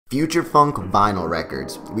Future Funk vinyl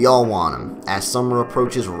records. We all want them. As summer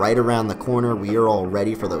approaches right around the corner, we are all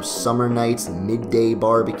ready for those summer nights, midday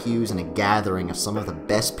barbecues, and a gathering of some of the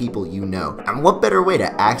best people you know. And what better way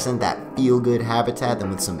to accent that feel-good habitat than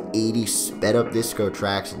with some 80s sped-up disco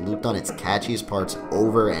tracks looped on its catchiest parts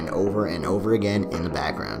over and over and over again in the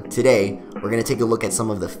background. Today, we're going to take a look at some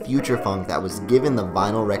of the Future Funk that was given the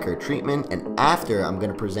vinyl record treatment, and after, I'm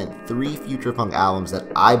going to present 3 Future Funk albums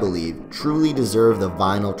that I believe truly deserve the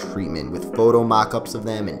vinyl treatment, with photo mock-ups of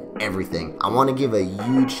them and everything. I want to give a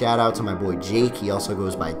huge shout out to my boy Jake. He also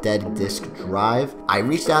goes by Dead Disc Drive. I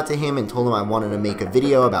reached out to him and told him I wanted to make a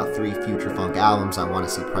video about 3 Future Funk albums I want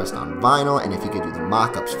to see pressed on vinyl, and if he could do the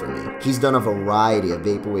mock-ups for me. He's done a variety of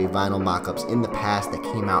Vaporwave vinyl mock-ups in the past that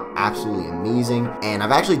came out absolutely amazing, and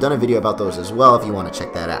I've actually done a video about those as well if you want to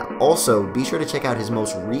check that out. Also, be sure to check out his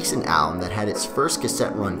most recent album that had its first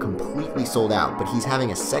cassette run completely sold out, but he's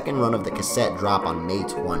having a second run of the cassette drop on May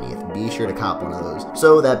 20th. Be sure to cop one of those.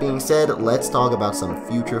 So that being said, let's talk about some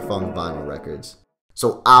Future Funk vinyl records.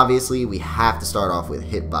 So obviously, we have to start off with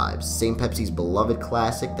Hit Vibes, St. Pepsi's beloved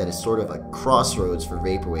classic that is sort of a crossroads for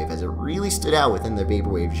Vaporwave, as it really stood out within the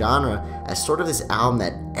Vaporwave genre as sort of this album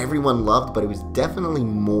that everyone loved, but it was definitely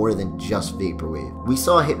more than just Vaporwave. We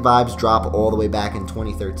saw Hit Vibes drop all the way back in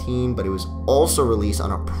 2013, but it was also released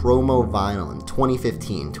on a promo vinyl in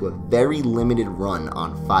 2015 to a very limited run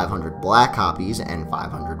on 500 black copies and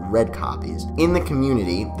 500 red copies. In the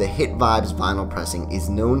community, the Hit Vibes vinyl pressing is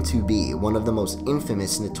known to be one of the most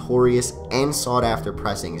infamous, notorious, and sought-after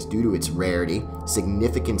pressings due to its rarity,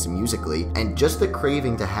 significance musically, and just the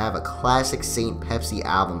craving to have a classic St. Pepsi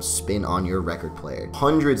album spin on your record player.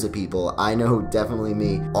 Hundreds of people, I know definitely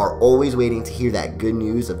me, are always waiting to hear that good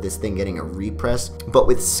news of this thing getting a repress, but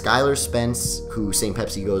with Skylar Spence, who St.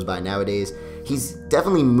 Pepsi goes by nowadays, he's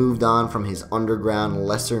definitely moved on from his underground,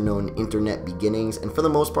 lesser-known internet beginnings, and for the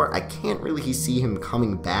most part, I can't really see him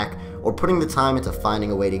coming back or putting the time into finding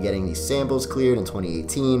a way to getting these samples cleared in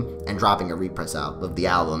 2018 and dropping a repress out of the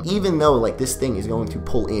album. Even though, like, this thing is going to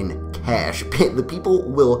pull in cash, the people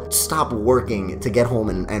will stop working to get home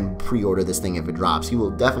and pre-order this thing if it drops. He will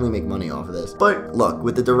definitely make money off of this. But look,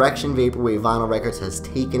 with the direction Vaporwave Vinyl Records has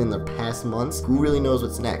taken in the past months, who really knows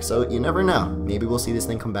what's next? So you never know. Maybe we'll see this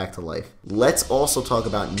thing come back to life. Let's also talk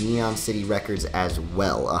about Neon City Records as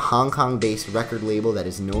well, a Hong Kong-based record label that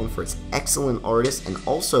is known for its excellent artists and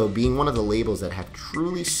also being one of the labels that have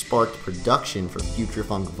truly sparked production for Future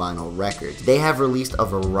Funk vinyl records. They have released a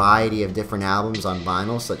variety of different albums on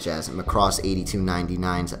vinyl, such as Macross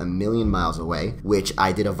 8299's A Million Miles Away, which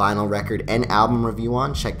I did a vinyl record and album review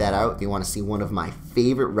on. Check that out if you want to see one of my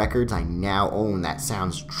favorite records I now own that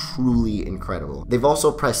sounds truly incredible. They've also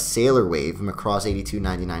pressed Sailor Wave, Macross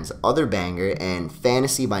 8299's other banger, and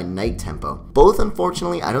Fantasy by Night Tempo. Both,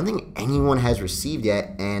 unfortunately, I don't think anyone has received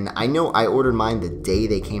yet, and I know I ordered mine the day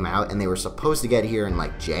they came out, and they were supposed to get here in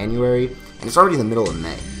like January, and it's already the middle of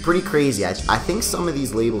May. Pretty crazy. I think some of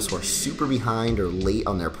these labels who are super behind or late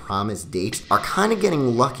on their promised dates are kind of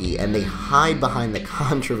getting lucky, and they hide behind the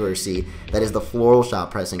controversy that is the Floral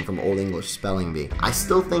shop pressing from Old English Spelling Bee. I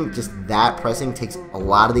still think just that pressing takes a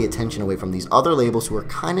lot of the attention away from these other labels who are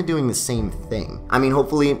kind of doing the same thing. I mean,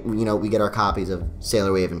 hopefully, you know, we get our copies of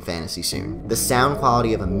Sailor Wave and Fantasy soon. The sound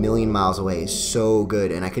quality of A Million Miles Away is so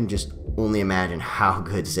good, and I can just only imagine how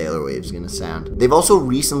good Sailor Wave's gonna sound. They've also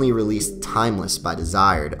recently released Timeless by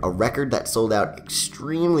Desired, a record that sold out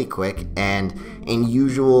extremely quick, and in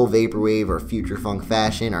usual Vaporwave or Future Funk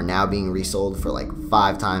fashion are now being resold for like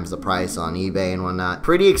 5 times the price on eBay and whatnot.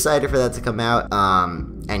 Pretty excited for that to come out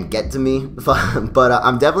and get to me, but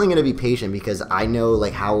I'm definitely gonna be patient because I know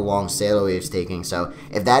like how long Sailor Wave's taking, so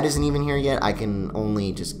if that isn't even here yet, I can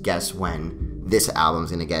only just guess when this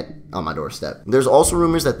album's gonna get on my doorstep. There's also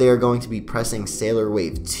rumors that they are going to be pressing Sailor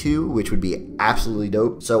Wave 2, which would be absolutely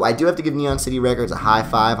dope. So I do have to give Neon City Records a high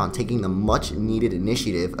five on taking the much needed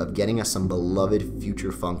initiative of getting us some beloved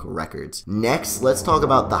Future Funk records. Next, let's talk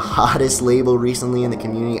about the hottest label recently in the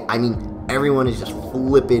community. I mean, everyone is just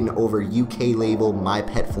flipping over UK label My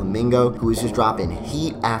Pet Flamingo, who is just dropping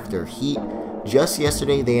heat after heat. Just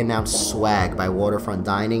yesterday, they announced Swag by Waterfront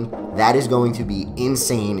Dining. That is going to be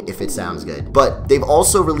insane if it sounds good. But they've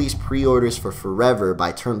also released pre-orders for Forever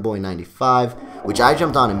by TURNTABLE95, which I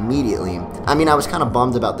jumped on immediately. I mean, I was kind of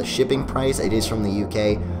bummed about the shipping price. It is from the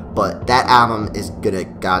UK, but that album is gonna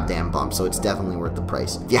goddamn bump, so it's definitely worth the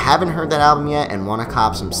price. If you haven't heard that album yet and want to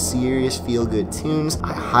cop some serious feel-good tunes,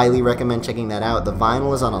 I highly recommend checking that out. The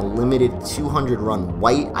vinyl is on a limited 200 run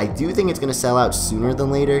white. I do think it's gonna sell out sooner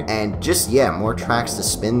than later, and just, yeah, more tracks to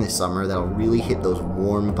spin this summer that'll really hit those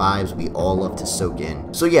warm vibes we all love to soak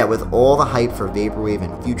in. So yeah, with all the hype for Vaporwave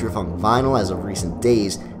and Future Funk vinyl as of recent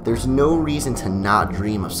days, there's no reason to not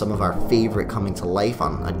dream of some of our favorite coming to life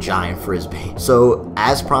on a giant frisbee. So,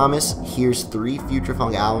 as promised, here's 3 Future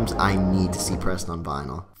Funk albums I need to see pressed on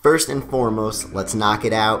vinyl. First and foremost, let's knock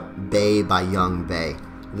it out, BAE by Young BAE.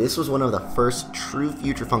 This was one of the first true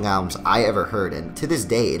Future Funk albums I ever heard, and to this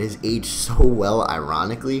day, it has aged so well,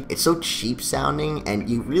 ironically. It's so cheap sounding, and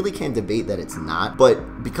you really can't debate that it's not,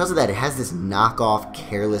 but because of that, it has this knockoff,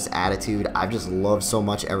 careless attitude I've just loved so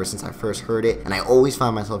much ever since I first heard it, and I always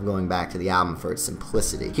find myself going back to the album for its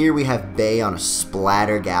simplicity. Here we have BAE on a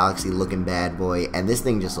splatter galaxy looking bad boy, and this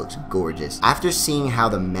thing just looks gorgeous. After seeing how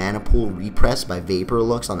the Manipool repress by Vapor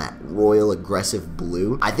looks on that royal aggressive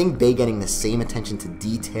blue, I think BAE getting the same attention to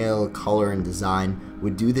detail, color, and design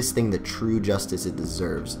would do this thing the true justice it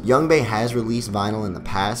deserves. Young BAE has released vinyl in the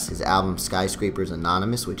past, his album Skyscrapers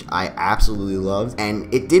Anonymous, which I absolutely loved,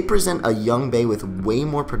 and it did present a Young BAE with way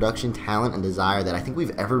more production talent and desire that I think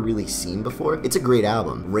we've ever really seen before. It's a great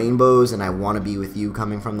album. Rainbows and I Wanna Be With You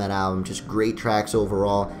coming from that album, just great tracks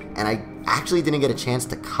overall, and I actually didn't get a chance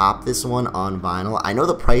to cop this one on vinyl. I know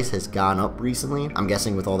the price has gone up recently, I'm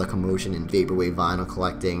guessing with all the commotion in Vaporwave vinyl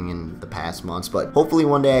collecting in the past months, but hopefully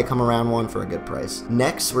one day I come around one for a good price.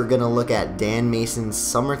 Next, we're gonna look at Dan Mason's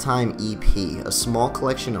Summertime EP, a small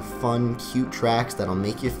collection of fun, cute tracks that'll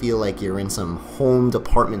make you feel like you're in some home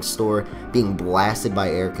department store being blasted by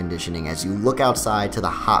air conditioning as you look outside to the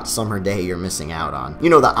hot summer day you're missing out on. You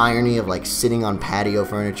know, the irony of like sitting on patio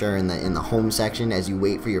furniture in the home section as you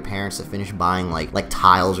wait for your parents to finish buying like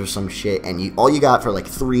tiles or some shit, and all you got for like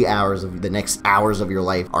 3 hours of the next hours of your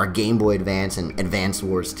life are Game Boy Advance and Advance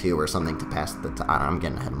Wars 2 or something to pass the time. I'm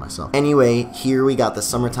getting ahead of myself. Anyway, here we got the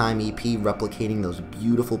Summertime EP replicating those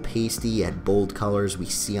beautiful pasty yet bold colors we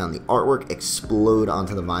see on the artwork explode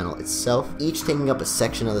onto the vinyl itself, each taking up a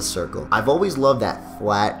section of the circle. I've always loved that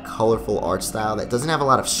flat, colorful art style that doesn't have a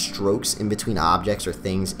lot of strokes in between objects or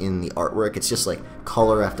things in the artwork. It's just like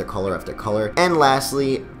color after color after color. And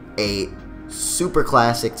lastly, a super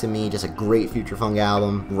classic to me, just a great Future Funk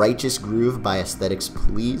album, Righteous Groove by Aesthetics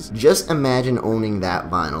Please. Just imagine owning that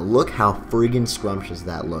vinyl. Look how friggin' scrumptious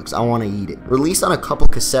that looks. I want to eat it. Released on a couple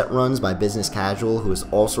cassette runs by Business Casual, who has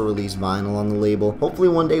also released vinyl on the label. Hopefully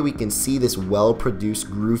one day we can see this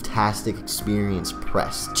well-produced, groove-tastic experience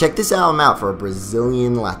pressed. Check this album out for a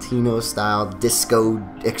Brazilian Latino-style disco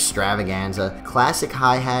extravaganza. Classic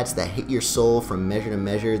hi-hats that hit your soul from measure to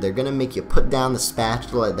measure. They're gonna make you put down the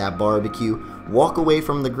spatula at that barbecue, walk away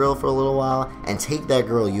from the grill for a little while, and take that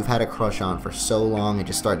girl you've had a crush on for so long and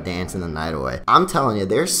just start dancing the night away. I'm telling you,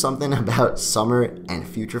 there's something about summer and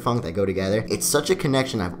Future Funk that go together. It's such a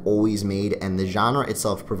connection I've always made, and the genre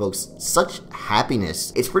itself provokes such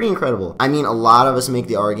happiness. It's pretty incredible. I mean, a lot of us make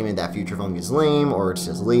the argument that Future Funk is lame or it's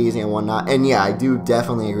just lazy and whatnot, and yeah, I do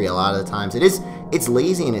definitely agree a lot of the times. It's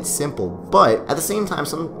lazy and it's simple, but at the same time,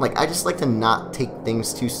 I just like to not take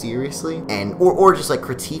things too seriously, and or just like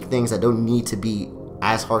critique things that don't need to be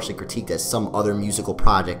as harshly critiqued as some other musical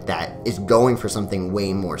project that is going for something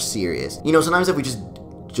way more serious. You know, sometimes if we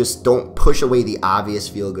just don't push away the obvious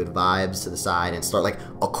feel-good vibes to the side and start like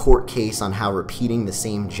a court case on how repeating the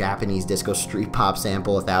same Japanese disco street pop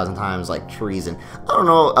sample 1,000 times like treason. I don't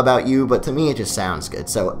know about you, but to me it just sounds good,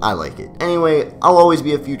 so I like it. Anyway, I'll always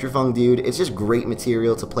be a Future Funk dude. It's just great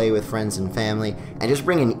material to play with friends and family and just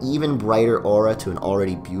bring an even brighter aura to an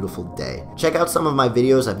already beautiful day. Check out some of my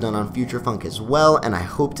videos I've done on Future Funk as well, and I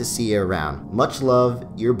hope to see you around. Much love,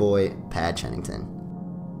 your boy, Chennington.